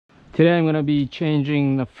Today I'm going to be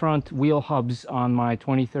changing the front wheel hubs on my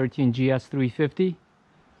 2013 GS350.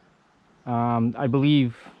 I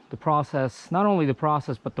believe the process, not only the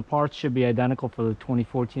process, but the parts should be identical for the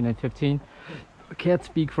 2014 and 15. I can't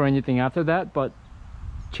speak for anything after that, but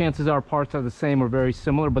chances are parts are the same or very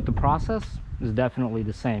similar, but the process is definitely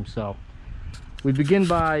the same. So we begin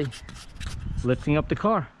by lifting up the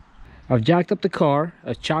car. I've jacked up the car,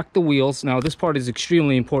 I've chocked the wheels. Now this part is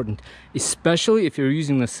extremely important, especially if you're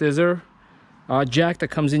using the scissor jack that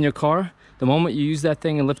comes in your car. The moment you use that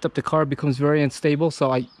thing and lift up the car, it becomes very unstable.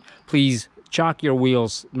 So please chock your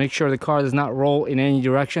wheels. Make sure the car does not roll in any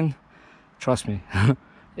direction. Trust me,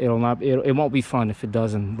 it won't be fun if it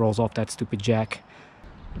does and rolls off that stupid jack.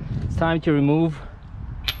 It's time to remove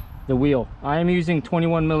the wheel. I am using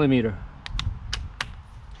 21 millimeter.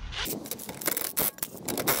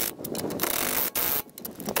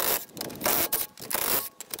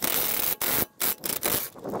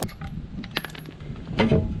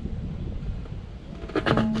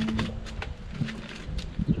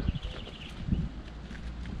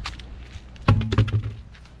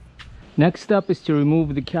 Next step is to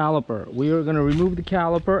remove the caliper. We are going to remove the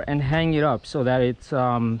caliper and hang it up so that it's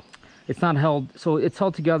not held, so it's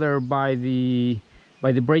held together by the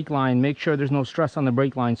brake line. Make sure there's no stress on the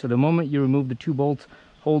brake line. So the moment you remove the two bolts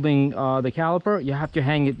holding the caliper, you have to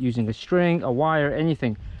hang it using a string, a wire,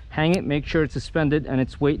 anything. Hang it, make sure it's suspended and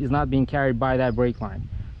its weight is not being carried by that brake line.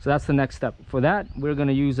 So that's the next step. For that, we're going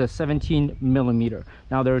to use a 17 millimeter.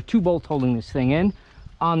 Now there are two bolts holding this thing in.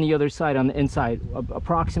 On the other side, on the inside,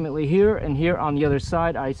 approximately here and here on the other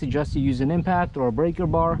side. I suggest you use an impact or a breaker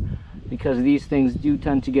bar because these things do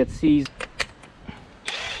tend to get seized.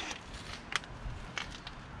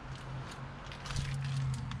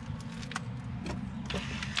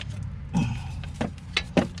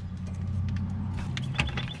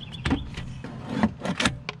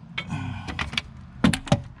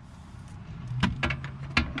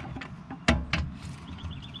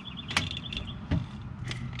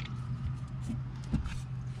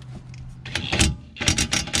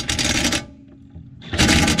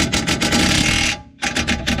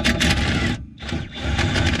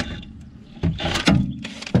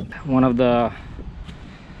 One of the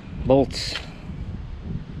bolts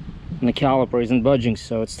in the caliper isn't budging,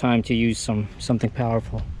 so it's time to use something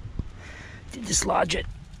powerful to dislodge it.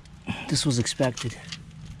 This was expected.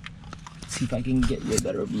 Let's see if I can get you a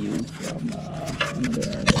better view from another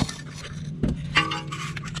angle.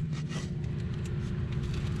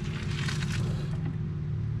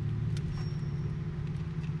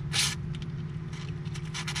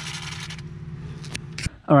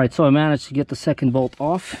 All right, so I managed to get the second bolt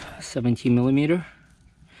off, 17 millimeter.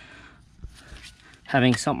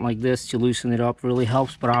 Having something like this to loosen it up really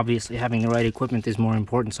helps, but obviously having the right equipment is more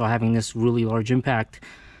important. So having this really large impact,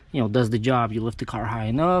 does the job. You lift the car high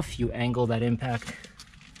enough, you angle that impact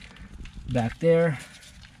back there,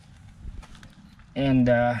 and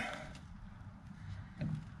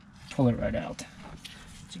pull it right out.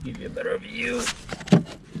 To give you a better view,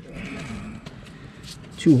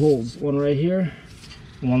 two holes, one right here,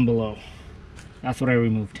 one below. That's what I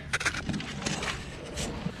removed.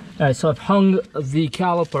 All right, so I've hung the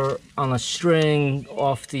caliper on a string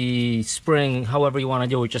off the spring, however you want to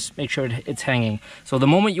do it. Just make sure it's hanging. So the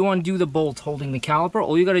moment you want to do the bolt holding the caliper,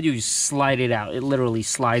 all you got to do is slide it out. It literally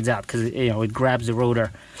slides out because it grabs the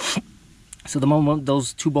rotor. So the moment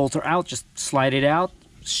those two bolts are out, just slide it out,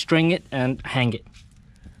 string it, and hang it.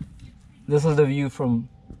 This is the view from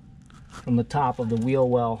the top of the wheel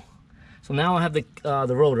well. So now I have the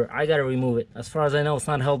rotor. I gotta remove it. As far as I know, it's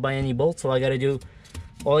not held by any bolts, so all I gotta do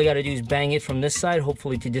is bang it from this side.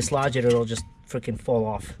 Hopefully to dislodge it, it'll just freaking fall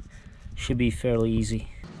off. Should be fairly easy.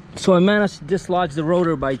 So I managed to dislodge the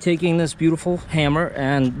rotor by taking this beautiful hammer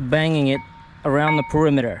and banging it around the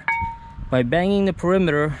perimeter. By banging the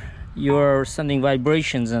perimeter, you're sending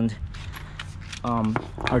vibrations and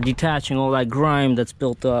are detaching all that grime that's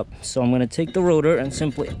built up. So I'm gonna take the rotor and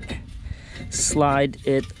simply slide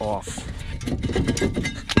it off.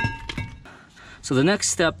 So the next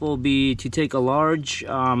step will be to take a large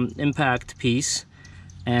impact piece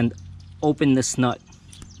and open this nut.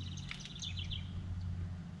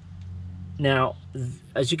 Now,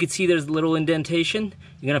 as you can see, there's a little indentation.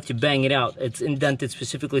 You're gonna have to bang it out. It's indented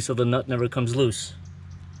specifically so the nut never comes loose.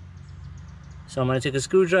 So I'm gonna take a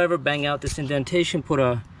screwdriver, bang out this indentation, put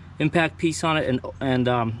a impact piece on it, and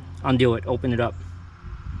undo it, open it up.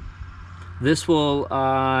 This will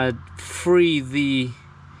free the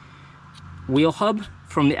wheel hub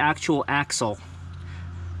from the actual axle.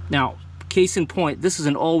 Now, case in point, this is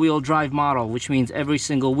an all-wheel drive model, which means every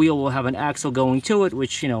single wheel will have an axle going to it,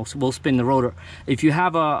 which, you know, will spin the rotor. If you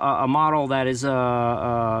have a model that is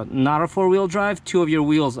not a four-wheel drive, two of your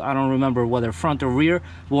wheels, I don't remember whether front or rear,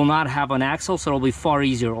 will not have an axle, so it'll be far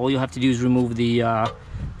easier. All you have to do is remove the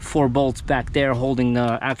 4 bolts back there holding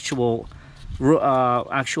the actual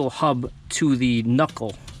hub to the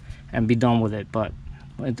knuckle and be done with it. But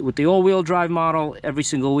with the all-wheel drive model, every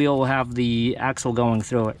single wheel will have the axle going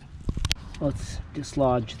through it. Let's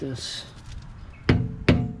dislodge this.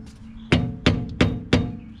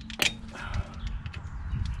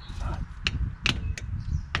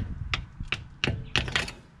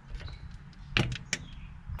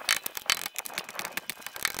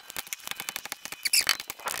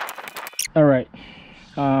 All right,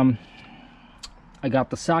 I got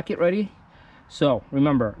the socket ready. So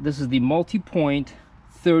remember, this is the multi-point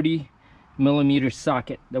 30mm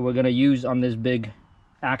socket that we're gonna use on this big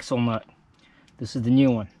axle nut. This is the new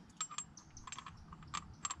one.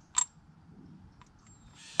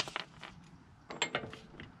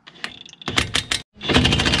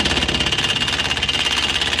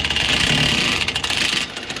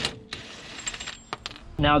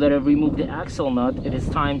 Now that I've removed the axle nut, it is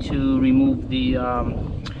time to remove the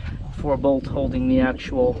 4 bolt holding the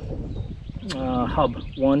actual hub.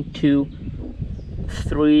 1, 2,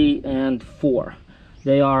 3, and 4.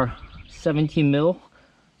 They are 17 mil,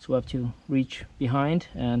 so we have to reach behind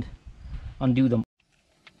and undo them.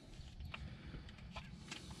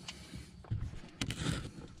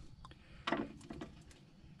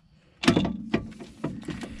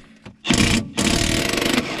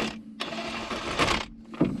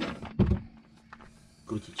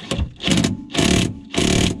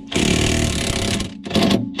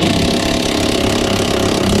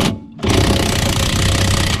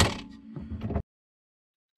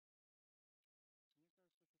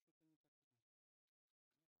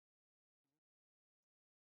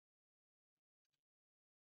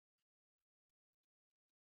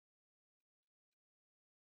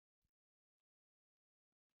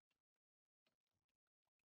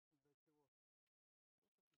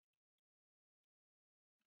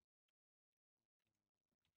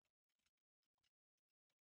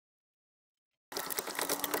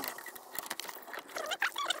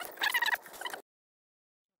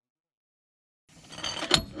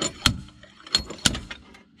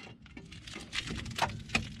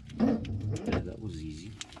 That was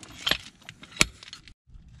easy.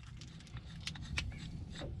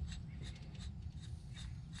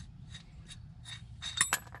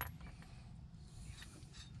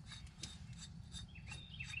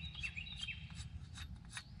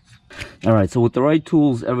 All right, so with the right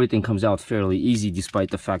tools, everything comes out fairly easy,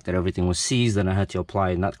 despite the fact that everything was seized and I had to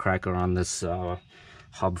apply a nutcracker on this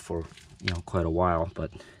hub for, you know, quite a while.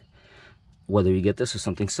 But whether you get this or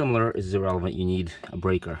something similar is irrelevant. You need a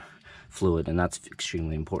breaker fluid, and that's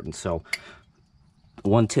extremely important. So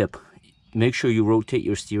one tip, make sure you rotate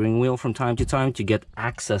your steering wheel from time to time to get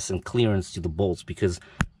access and clearance to the bolts, because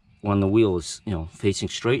when the wheel is, you know, facing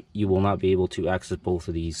straight, you will not be able to access both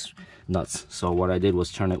of these nuts. So what I did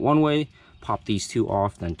was turn it one way, pop these 2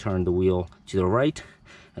 off, then turn the wheel to the right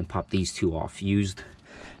and pop these 2 off. Used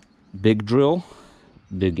big drill,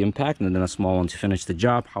 big impact, and then a small one to finish the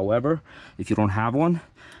job. However, if you don't have one,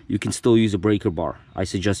 you can still use a breaker bar. I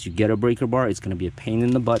suggest you get a breaker bar. It's going to be a pain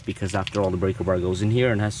in the butt, because after all, the breaker bar goes in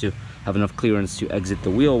here and has to have enough clearance to exit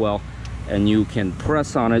the wheel well, and you can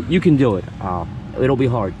press on it. You can do it. It'll be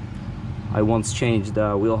hard. I once changed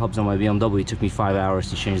wheel hubs on my BMW. It took me 5 hours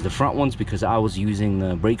to change the front ones because I was using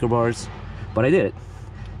the breaker bars, but I did it.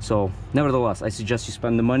 So nevertheless, I suggest you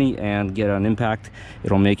spend the money and get an impact.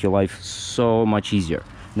 It'll make your life so much easier.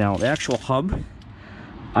 Now, the actual hub,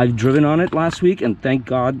 I've driven on it last week, and thank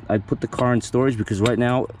God I put the car in storage, because right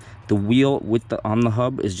now the wheel with on the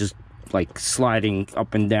hub is just like sliding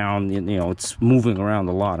up and down. You know, it's moving around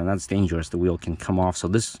a lot, and that's dangerous. The wheel can come off. So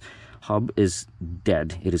this hub is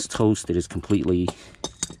dead. It is toast. It is completely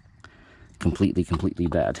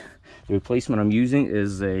bad. The replacement I'm using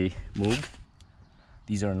is a Moog.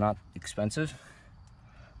 These are not expensive,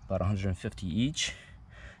 about 150 each.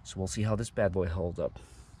 So we'll see how this bad boy holds up.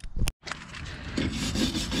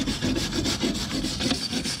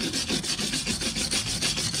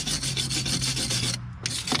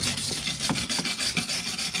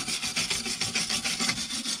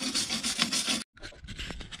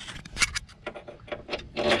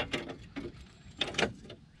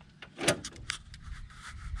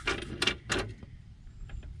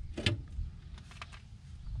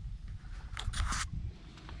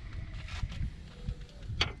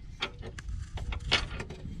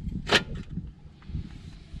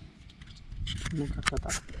 Ну, как-то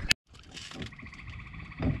так.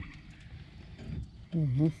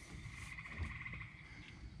 Угу.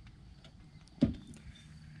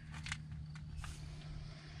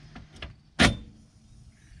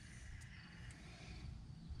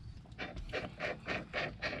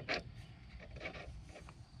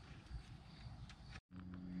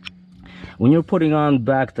 When you're putting on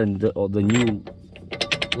back the new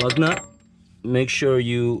lug nut, make sure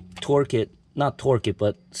you torque it, not torque it,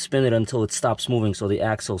 but spin it until it stops moving so the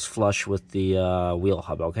axle's flush with the wheel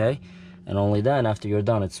hub, okay? And only then, after you're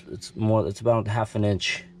done, it's about 1/2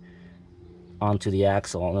 inch onto the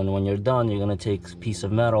axle. And then when you're done, you're gonna take a piece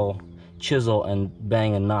of metal, chisel, and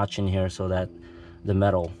bang a notch in here so that the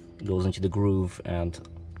metal goes into the groove and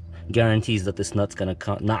guarantees that this nut's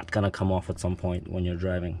not gonna come off at some point when you're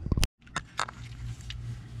driving.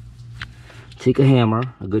 Take a hammer,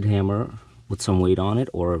 a good hammer with some weight on it,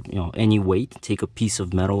 or any weight. Take a piece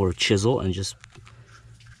of metal or chisel and just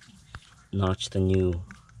notch the new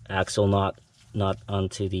axle nut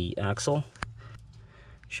onto the axle.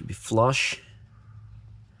 Should be flush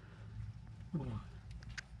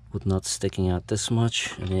with nuts sticking out this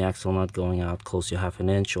much and the axle nut going out close to 1/2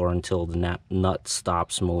 inch or until the nut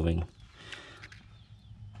stops moving.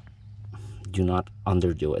 Do not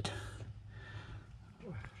underdo it.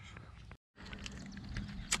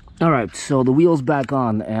 All right, so the wheel's back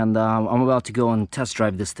on, and I'm about to go and test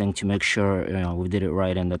drive this thing to make sure we did it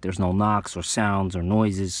right and that there's no knocks or sounds or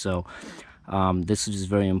noises. So this is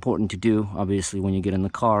very important to do. Obviously, when you get in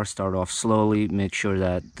the car, start off slowly, make sure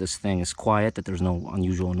that this thing is quiet, that there's no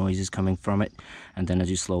unusual noises coming from it, and then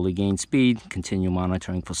as you slowly gain speed, continue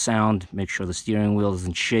monitoring for sound. Make sure the steering wheel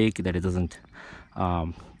doesn't shake, that it doesn't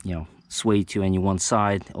sway to any one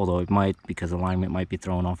side, although it might, because alignment might be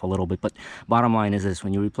thrown off a little bit. But bottom line is this: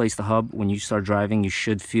 when you replace the hub, when you start driving, you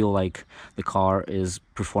should feel like the car is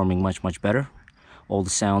performing much better. All the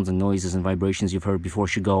sounds and noises and vibrations you've heard before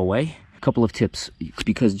should go away. A couple of tips,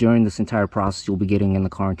 because during this entire process you'll be getting in the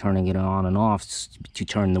car and turning it on and off to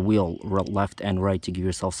turn the wheel left and right to give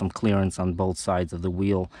yourself some clearance on both sides of the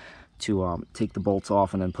wheel to take the bolts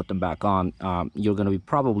off and then put them back on. You're going to be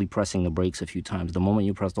probably pressing the brakes a few times. The moment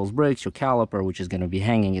you press those brakes, your caliper, which is going to be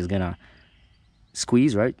hanging, is going to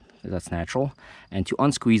squeeze, right? That's natural. And to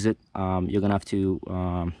unsqueeze it, you're going to have to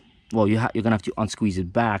you're going to have to unsqueeze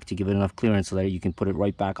it back to give it enough clearance so that you can put it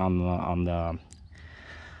right back on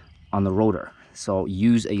the rotor. So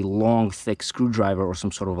use a long, thick screwdriver or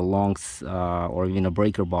some sort of a long or even a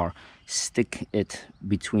breaker bar. Stick it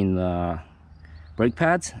between the brake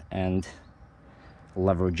pads and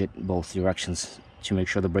leverage it both directions to make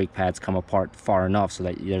sure the brake pads come apart far enough so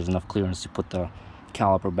that there's enough clearance to put the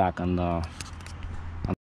caliper back on